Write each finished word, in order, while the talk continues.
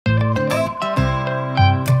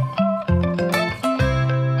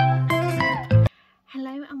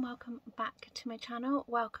to my channel.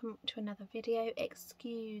 Welcome to another video.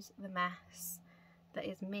 Excuse the mess that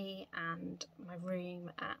is me and my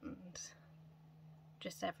room and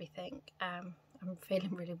just everything. I'm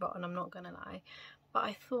feeling really rotten, I'm not gonna lie, but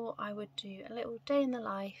I thought I would do a little day in the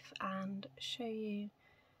life and show you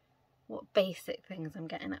what basic things I'm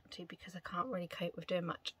getting up to, because I can't really cope with doing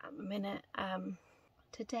much at the minute.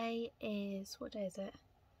 Today is, what day is it?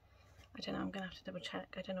 I don't know, I'm gonna have to double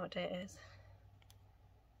check. I don't know what day it is.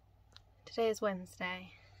 Today is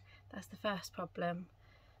Wednesday. That's the first problem,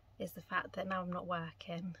 is the fact that now I'm not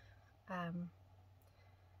working. I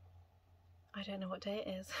don't know what day it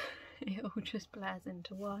is. It all just blurs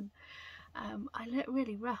into one. I look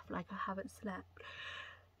really rough, like I haven't slept.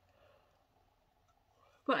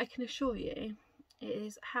 But I can assure you, it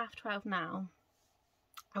is 12:30 now.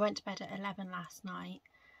 I went to bed at 11 last night.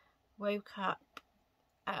 Woke up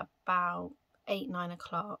at about 8-9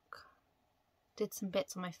 o'clock. Did some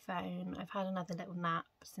bits on my phone. I've had another little nap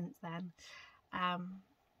since then.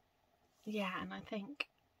 Yeah, and I think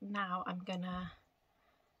now I'm gonna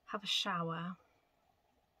have a shower.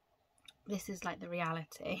 This is like the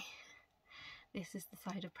reality. This is the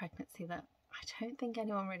side of pregnancy that I don't think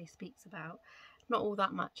anyone really speaks about. Not all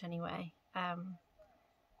that much anyway.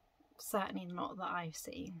 Certainly not that I've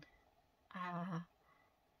seen.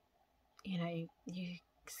 You know, you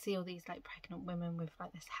see all these like pregnant women with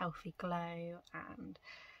like this healthy glow and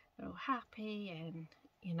they're all happy and,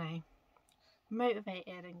 you know,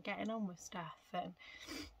 motivated and getting on with stuff, and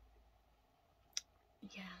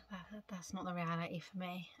yeah, that's not the reality for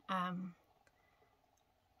me.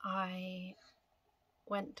 I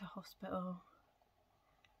went to hospital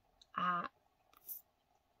at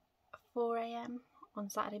 4 AM on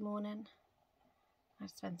Saturday morning. I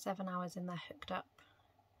spent 7 hours in there hooked up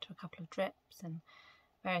to a couple of drips and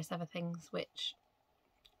various other things, which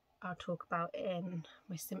I'll talk about in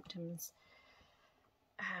my symptoms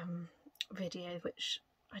video, which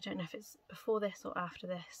I don't know if it's before this or after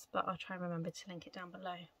this, but I'll try and remember to link it down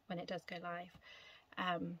below when it does go live,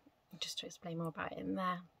 just to explain more about it in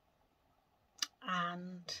there.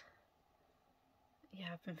 And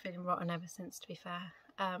yeah, I've been feeling rotten ever since, to be fair.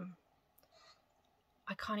 I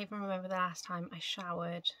can't even remember the last time I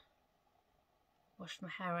showered, washed my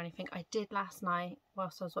hair or anything. I did last night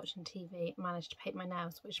whilst I was watching TV. I managed to paint my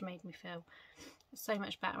nails, which made me feel so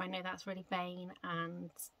much better. I know that's really vain,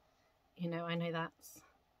 and you know, I know that's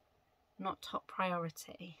not top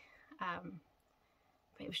priority, but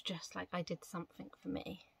it was just like I did something for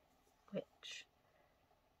me, which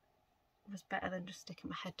was better than just sticking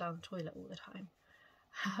my head down the toilet all the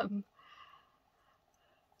time.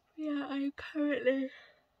 Yeah, I'm currently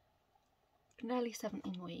nearly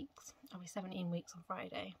 17 weeks. I'll be 17 weeks on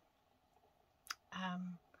Friday.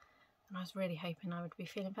 And I was really hoping I would be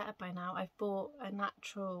feeling better by now. I've bought a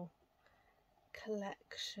natural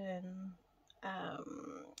collection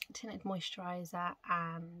tinted moisturiser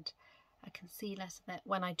and a concealer so that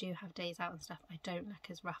when I do have days out and stuff, I don't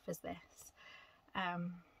look as rough as this.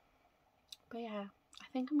 But yeah, I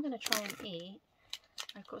think I'm going to try and eat.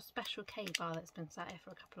 I've got a special K-bar that's been sat here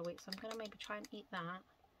for a couple of weeks, so I'm going to maybe try and eat that.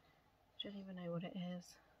 I don't even know what it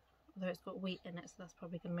is, although it's got wheat in it, so that's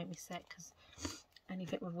probably going to make me sick, because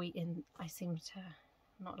anything with wheat in I seem to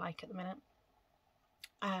not like at the minute.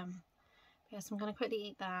 Yeah, so I'm going to quickly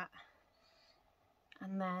eat that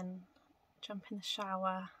and then jump in the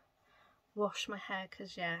shower, wash my hair,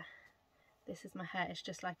 because yeah, this is my hair. It's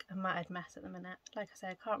just like a matted mess at the minute. Like I said,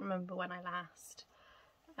 I can't remember when I last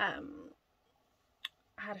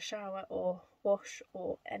had a shower or wash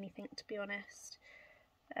or anything, to be honest.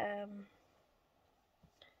 It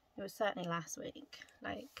was certainly last week.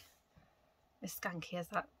 Like, as skanky as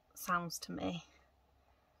that sounds to me,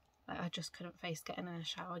 like, I just couldn't face getting in a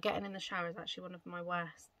shower. Getting in the shower is actually one of my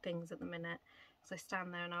worst things at the minute, because I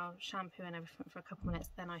stand there and I'll shampoo and everything for a couple of minutes,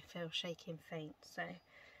 then I feel shaky and faint. So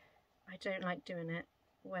I don't like doing it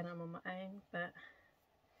when I'm on my own, but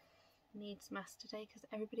needs must today because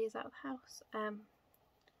everybody is out of the house.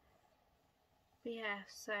 But yeah,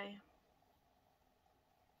 so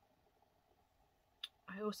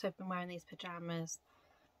I also have been wearing these pyjamas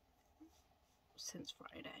since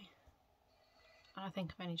Friday, and I think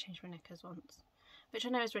I've only changed my knickers once, which I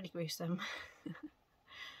know is really gruesome.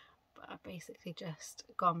 But I've basically just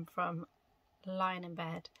gone from lying in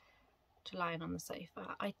bed to lying on the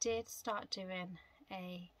sofa. I did start doing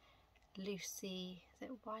a Lucy, is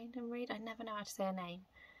it Wind and Read? I never know how to say her name.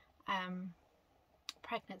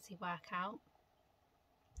 Pregnancy workout.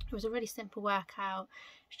 It was a really simple workout.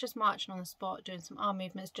 It's just marching on the spot, doing some arm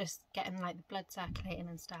movements, just getting like the blood circulating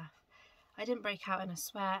and stuff. I didn't break out in a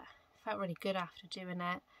sweat. Felt really good after doing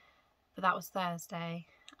it. But that was Thursday,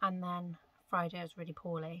 and then Friday I was really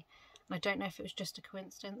poorly, and I don't know if it was just a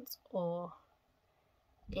coincidence or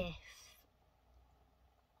if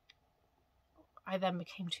I then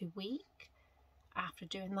became too weak after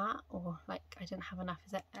doing that, or like I didn't have enough,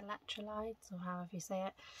 is it electrolytes or however you say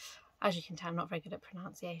it? As you can tell, I'm not very good at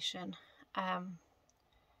pronunciation.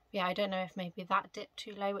 Yeah, I don't know if maybe that dipped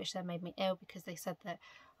too low, which then made me ill, because they said that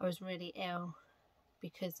I was really ill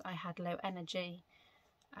because I had low energy,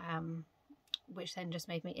 which then just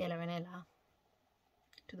made me iller and iller,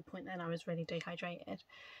 to the point then I was really dehydrated.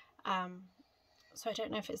 So I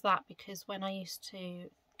don't know if it's that, because when I used to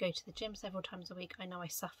go to the gym several times a week, I know I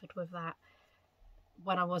suffered with that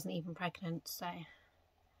when I wasn't even pregnant, so I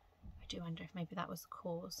do wonder if maybe that was the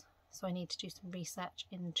cause. So I need to do some research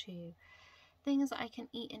into things that I can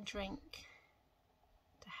eat and drink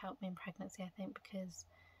to help me in pregnancy, I think, because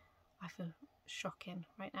I feel shocking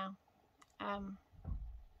right now. And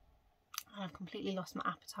I've completely lost my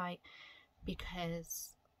appetite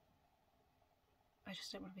because I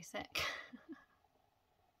just don't want to be sick.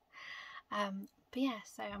 But yeah,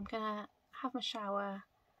 so I'm gonna have my shower,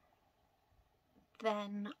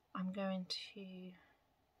 then I'm going to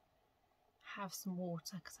have some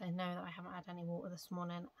water, because I know that I haven't had any water this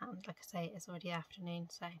morning, and like I say, it's already afternoon,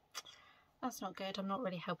 so that's not good. I'm not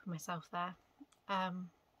really helping myself there. And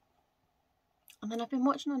then I've been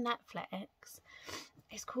watching on Netflix.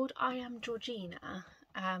 It's called I Am Georgina.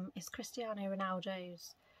 It's Cristiano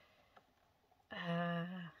Ronaldo's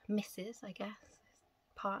missus, I guess,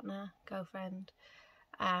 partner, girlfriend.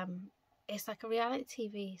 It's like a reality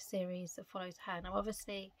TV series that follows her. Now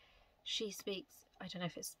obviously she speaks, I don't know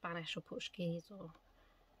if it's Spanish or Portuguese, or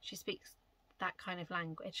she speaks that kind of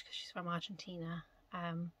language because she's from Argentina.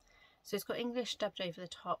 So it's got English dubbed over the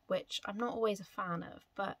top, which I'm not always a fan of,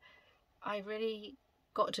 but I really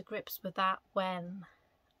got to grips with that when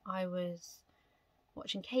I was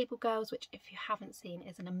watching Cable Girls, which, if you haven't seen,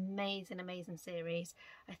 is an amazing series.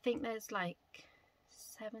 I think there's like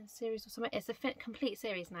 7 series or something. It's a complete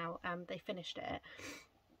series now. They finished it.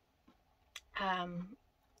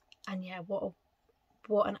 And yeah, what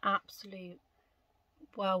an absolute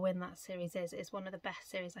whirlwind that series is. It's one of the best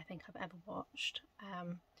series I think I've ever watched.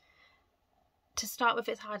 To start with,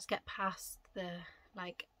 it's hard to get past the,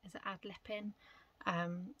 like, is it ad-lipping,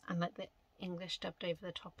 and like the English dubbed over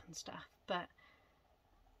the top and stuff, but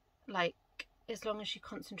like, as long as you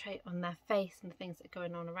concentrate on their face and the things that are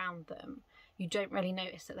going on around them, you don't really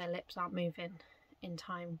notice that their lips aren't moving in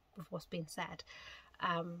time with what's being said.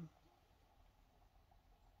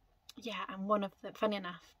 Yeah, and one of the, funny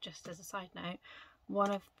enough, just as a side note, one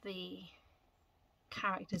of the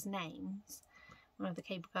characters' names, one of the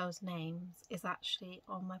Cable Girls' names, is actually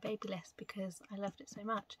on my baby list because I loved it so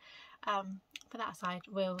much. For that aside,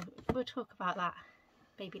 we'll talk about that,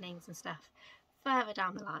 baby names and stuff, further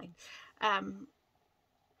down the line. But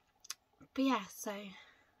yeah, so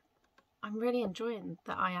I'm really enjoying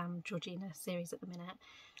the I Am Georgina series at the minute.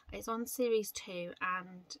 It's on series 2,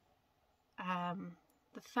 and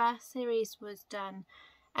the first series was done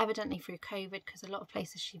evidently through COVID, because a lot of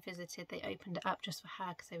places she visited, they opened it up just for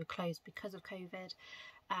her because they were closed because of COVID.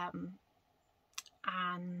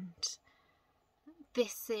 And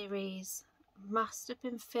this series must have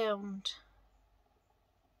been filmed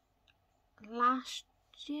last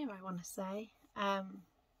year, I want to say,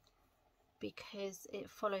 because it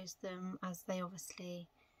follows them as they obviously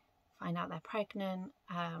find out they're pregnant,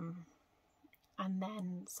 and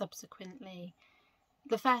then subsequently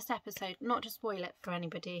the first episode, not to spoil it for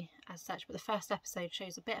anybody as such, but the first episode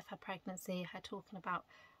shows a bit of her pregnancy, her talking about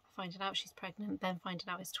finding out she's pregnant, then finding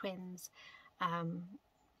out it's twins, and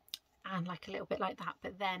like a little bit like that.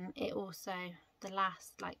 But then it also, the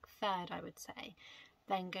last like third, I would say,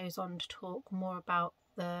 then goes on to talk more about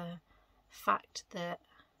the fact that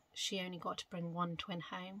she only got to bring one twin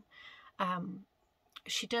home.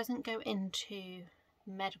 She doesn't go into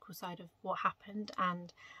the medical side of what happened,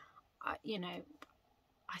 and you know,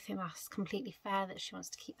 I think that's completely fair that she wants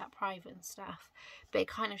to keep that private and stuff, but it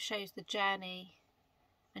kind of shows the journey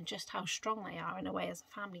and just how strong they are in a way as a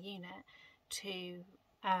family unit to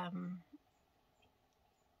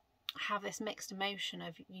have this mixed emotion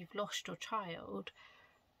of you've lost your child,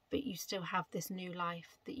 but you still have this new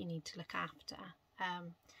life that you need to look after.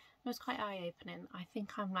 It was quite eye-opening. I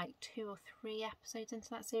think I'm like 2 or 3 episodes into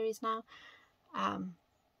that series now, and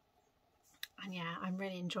yeah, I'm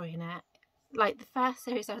really enjoying it. Like the first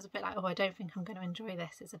series, I was a bit like, oh, I don't think I'm going to enjoy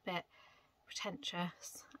this. It's a bit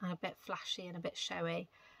pretentious and a bit flashy and a bit showy,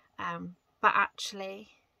 but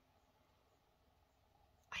actually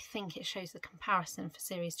I think it shows the comparison for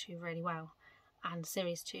series 2 really well, and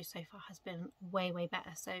series 2 so far has been way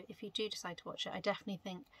better. So if you do decide to watch it, I definitely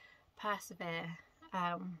think persevere,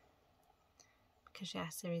 because yeah,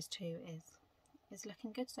 series 2 is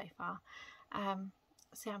looking good so far.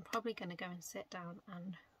 So I'm probably going to go and sit down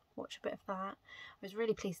and watch a bit of that. I was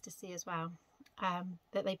really pleased to see as well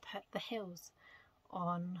that they put The Hills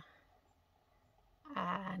on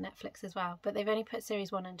Netflix as well, but they've only put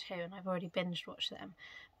series 1 and 2 and I've already binge watched them.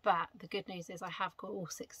 But the good news is I have got all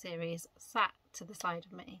 6 series sat to the side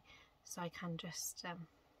of me, so I can just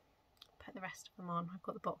put the rest of them on. I've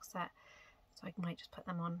got the box set, so I might just put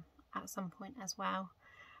them on at some point as well.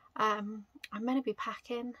 I'm meant to be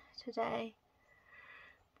packing today,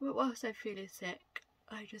 but whilst I'm feeling sick,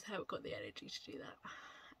 I just haven't got the energy to do that.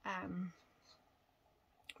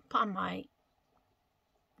 But I might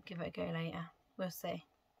give it a go later. We'll see.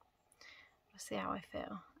 We'll see how I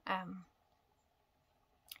feel.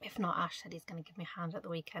 If not, Ash said he's going to give me a hand at the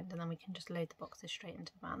weekend and then we can just load the boxes straight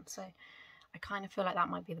into the van. So I kind of feel like that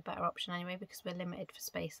might be the better option anyway, because we're limited for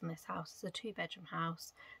space in this house. It's a 2-bedroom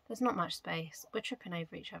house. There's not much space. We're tripping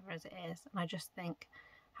over each other as it is. And I just think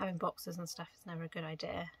having boxes and stuff is never a good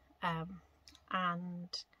idea. And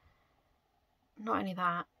not only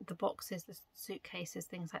that, the boxes, the suitcases,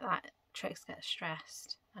 things like that, Trix gets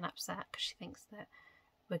stressed and upset because she thinks that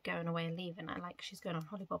we're going away and leaving her, like she's going on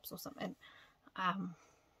hollybobs or something.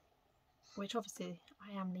 Which obviously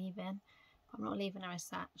I am leaving. I'm not leaving her as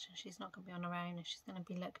such, and she's not going to be on her own, and she's going to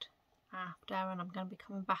be looked after, and I'm going to be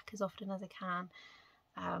coming back as often as I can.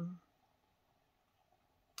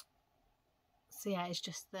 So yeah, it's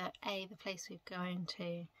just that the place we're going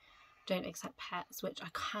to don't accept pets, which I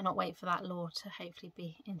cannot wait for that law to hopefully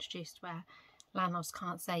be introduced where landlords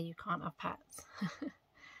can't say you can't have pets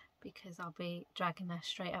because I'll be dragging her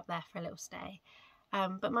straight up there for a little stay.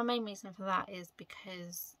 But my main reason for that is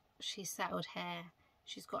because she's settled here,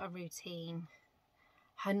 she's got a routine,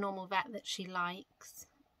 her normal vet that she likes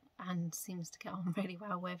and seems to get on really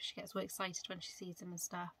well with, she gets all excited when she sees him and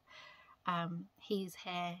stuff, he's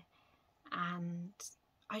here, and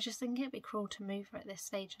I just think it'd be cruel to move her at this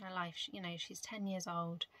stage in her life. You know, she's 10 years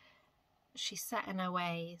old, she's set in her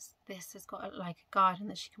ways, this has got like a garden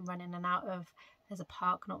that she can run in and out of, there's a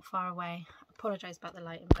park not far away, I apologise about the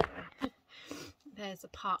lighting by the way, there's a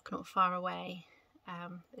park not far away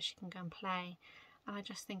that she can go and play, and I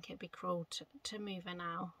just think it'd be cruel to move her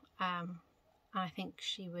now, and I think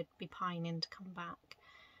she would be pining to come back.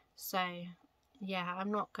 So yeah, I'm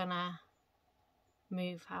not gonna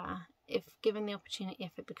move her. If given the opportunity,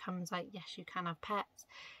 if it becomes like, yes, you can have pets,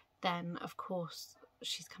 then of course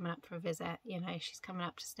she's coming up for a visit, you know, she's coming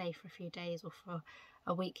up to stay for a few days or for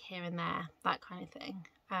a week here and there, that kind of thing.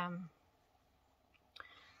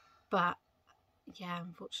 But yeah,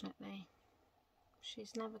 unfortunately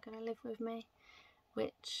she's never going to live with me,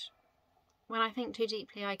 which when I think too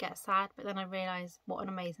deeply I get sad, but then I realise what an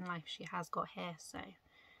amazing life she has got here. So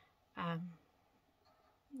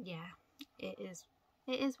yeah, it is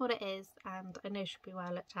what it is, and I know she'll be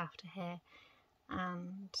well looked after here,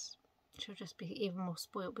 and she'll just be even more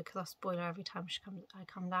spoilt because I spoil her every time I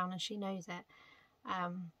come down, and she knows it.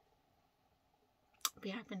 But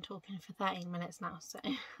yeah, I've been talking for 13 minutes now, so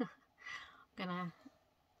I'm gonna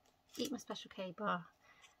eat my special K bar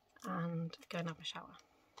and go and have a shower.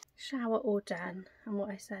 Shower all done, and what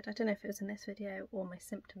I said, I don't know if it was in this video or my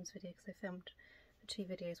symptoms video because I filmed the 2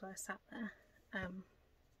 videos where I sat there,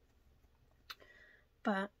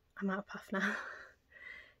 but I'm out of puff now.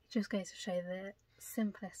 It just goes to show the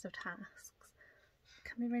simplest of tasks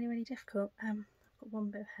can be really, really difficult. I've got one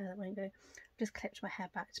bit of hair that won't go. I've just clipped my hair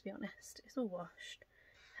back, to be honest. It's all washed,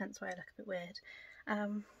 hence why I look a bit weird.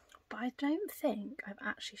 But I don't think I've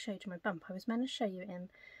actually showed you my bump. I was meant to show you in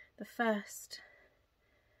the first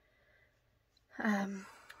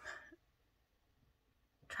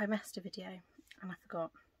trimester video and I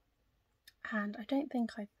forgot. And I don't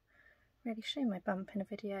think I've really shown my bump in a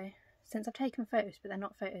video since I've taken photos, but they're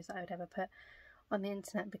not photos that I would ever put on the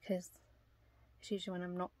internet because it's usually when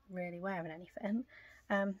I'm not really wearing anything.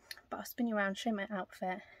 But I'll spin you around, show my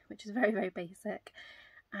outfit, which is very, very basic,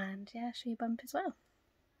 and yeah, show you bump as well.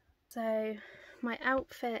 So my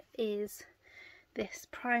outfit is this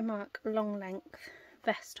Primark long length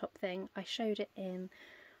vest top thing. I showed it in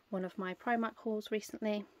one of my Primark hauls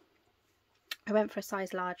recently. I went for a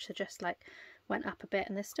size large, so just like went up a bit,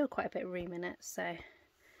 and there's still quite a bit of room in it, so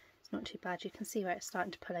it's not too bad. You can see where it's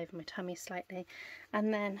starting to pull over my tummy slightly.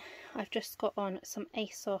 And then I've just got on some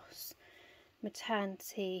ASOS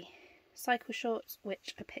maternity cycle shorts,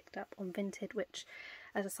 which I picked up on Vinted, which,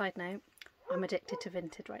 as a side note, I'm addicted to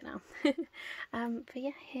Vinted right now. But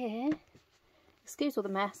yeah, here, excuse all the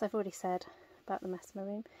mess, I've already said about the mess in my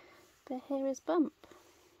room, but here is Bump,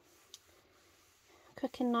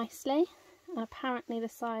 cooking nicely, apparently the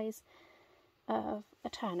size of a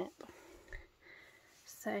turnip.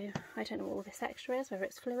 So I don't know what all this extra is, whether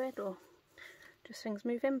it's fluid or just things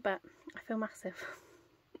moving, but I feel massive.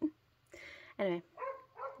 Anyway,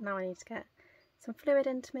 now I need to get some fluid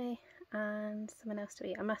into me and something else to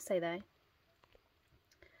eat. I must say though,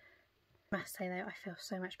 I feel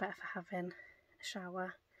so much better for having a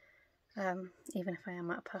shower. Even if I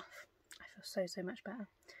am at a puff, I feel so much better.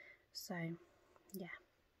 So yeah,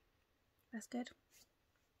 that's good.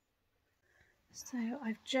 So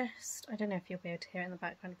I don't know if you'll be able to hear it in the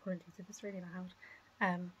background, apologies if it's really loud.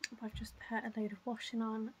 But I've just put a load of washing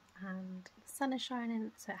on and the sun is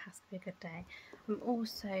shining, so it has to be a good day. I'm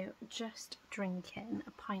also just drinking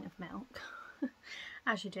a pint of milk,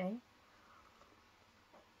 as you do,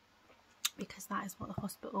 because that is what the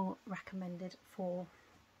hospital recommended for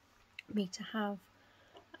me to have,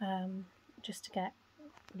 just to get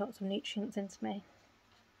lots of nutrients into me.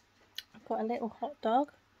 I've got a little hot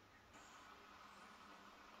dog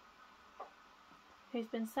who's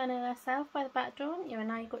been sunning herself by the back door, haven't you? And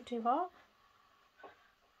now you got too hot.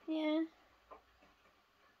 Yeah.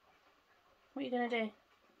 What are you going to do?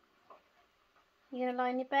 You going to lie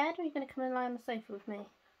in your bed, or are you going to come and lie on the sofa with me?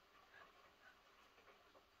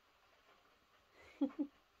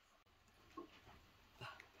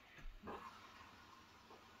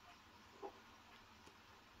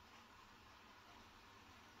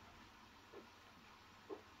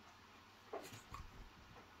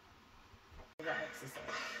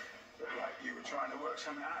 Looked like you were trying to work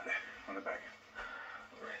something out there on the back.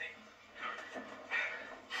 Really?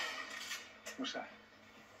 What's that?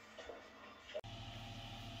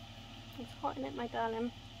 It's hot in it, my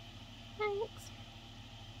darling. Thanks.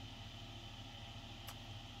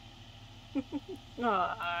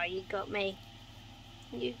 Oh, you got me.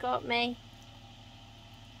 You got me.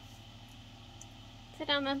 Sit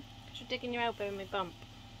down then, because you're digging your elbow in my bump.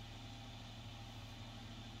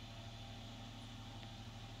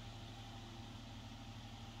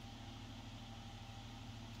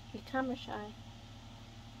 You're camera shy.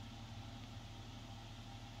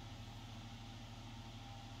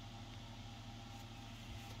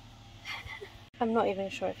 I'm not even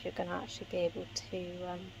sure if you're going to actually be able to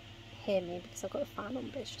hear me because I've got the fan on,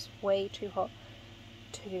 but it's just way too hot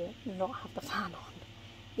to not have the fan on,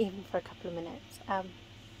 even for a couple of minutes.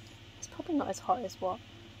 It's probably not as hot as what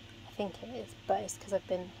I think it is, but it's because I've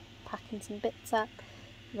been packing some bits up,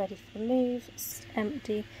 ready for the move. It's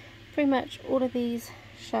empty. Pretty much all of these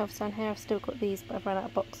shelves down here, I've still got these, but I've run out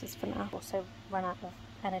of boxes for now. Also run out of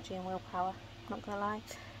energy and willpower, not gonna lie.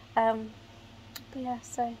 But yeah,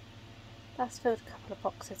 so that's filled a couple of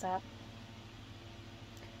boxes up,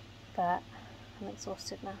 but I'm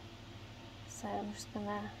exhausted now, so I'm just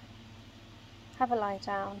gonna have a lie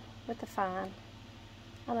down with the fan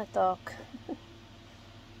and the dog.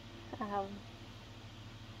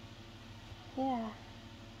 Yeah,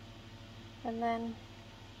 and then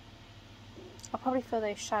I'll probably fill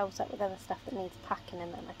those shelves up with other stuff that needs packing,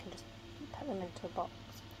 and then I can just put them into a box.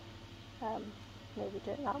 Maybe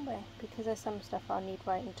do it that way, because there's some stuff I'll need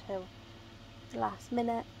right until the last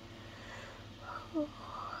minute,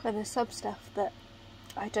 and there's some stuff that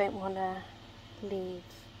I don't want to leave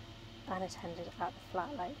unattended at the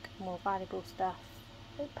flat, like more valuable stuff,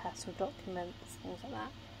 like personal documents, things like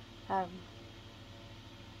that.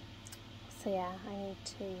 So yeah, I need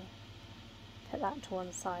to put that to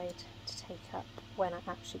one side to take up when I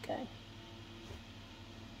actually go.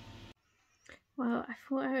 Well, I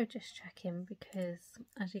thought I would just check in because,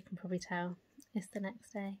 as you can probably tell, it's the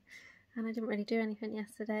next day and I didn't really do anything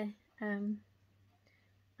yesterday, and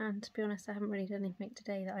to be honest I haven't really done anything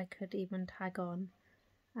today that I could even tag on,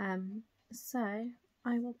 so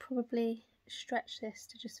I will probably stretch this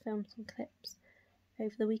to just film some clips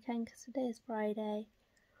over the weekend because today is Friday.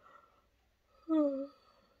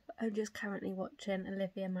 I'm just currently watching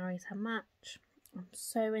Olivia Marries Her Match. I'm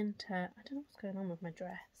so into, I don't know what's going on with my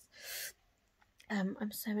dress.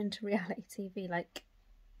 I'm so into reality TV, like,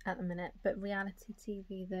 at the minute, but reality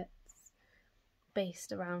TV that's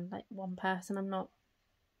based around, like, one person. I'm not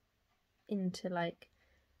into, like,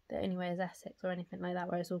 The Only Way is Essex or anything like that,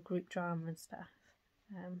 where it's all group drama and stuff.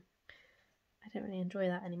 I don't really enjoy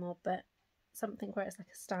that anymore, but something where it's like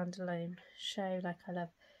a standalone show, like I love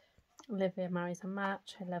Olivia Marries Her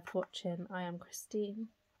Match. I loved watching I Am Christine.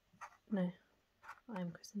 I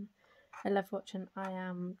loved watching I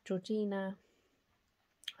Am Georgina.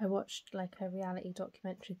 I watched like a reality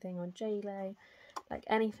documentary thing on JLo. Like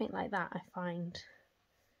anything like that I find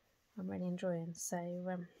I'm really enjoying. So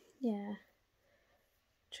yeah,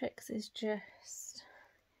 Trix is just,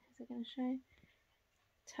 is it going to show?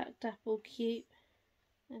 Tucked up all cute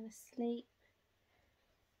and asleep.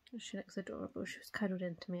 She looks adorable. She was cuddled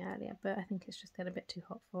into me earlier, but I think it's just getting a bit too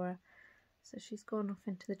hot for her. So she's gone off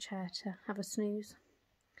into the chair to have a snooze.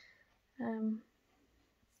 But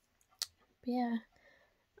yeah,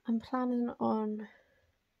 I'm planning on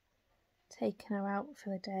taking her out for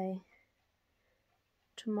the day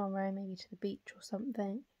tomorrow, maybe to the beach or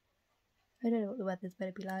something. I don't know what the weather's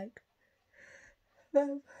going to be like.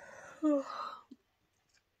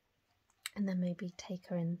 And then maybe take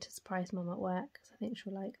her in to surprise Mum at work, because I think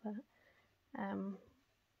she'll like that.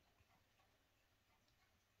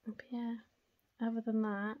 But yeah, other than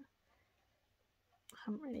that, I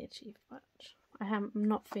haven't really achieved much. I'm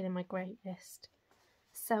not feeling my greatest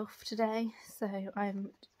self today, so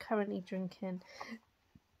I'm currently drinking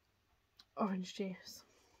orange juice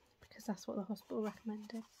because that's what the hospital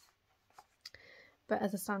recommended. But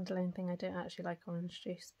as a standalone thing, I don't actually like orange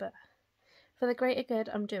juice, but for the greater good,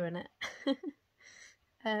 I'm doing it.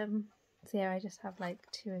 So yeah, I just have like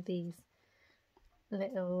 2 of these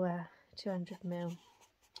little 200ml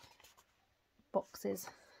boxes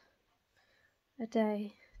a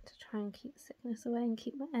day to try and keep sickness away and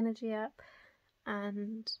keep my energy up.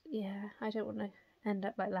 And yeah, I don't want to end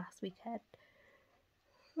up like last weekend.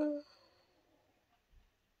 But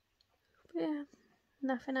yeah,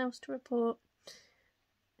 nothing else to report.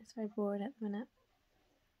 It's very boring at the minute.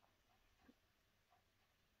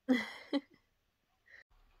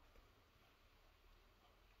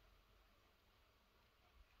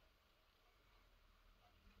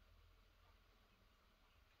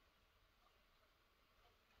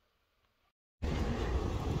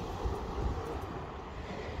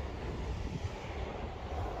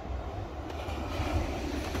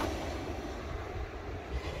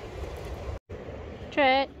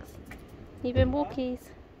 Tricks, you've been walkies.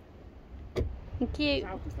 You're cute.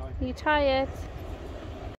 Are you tired?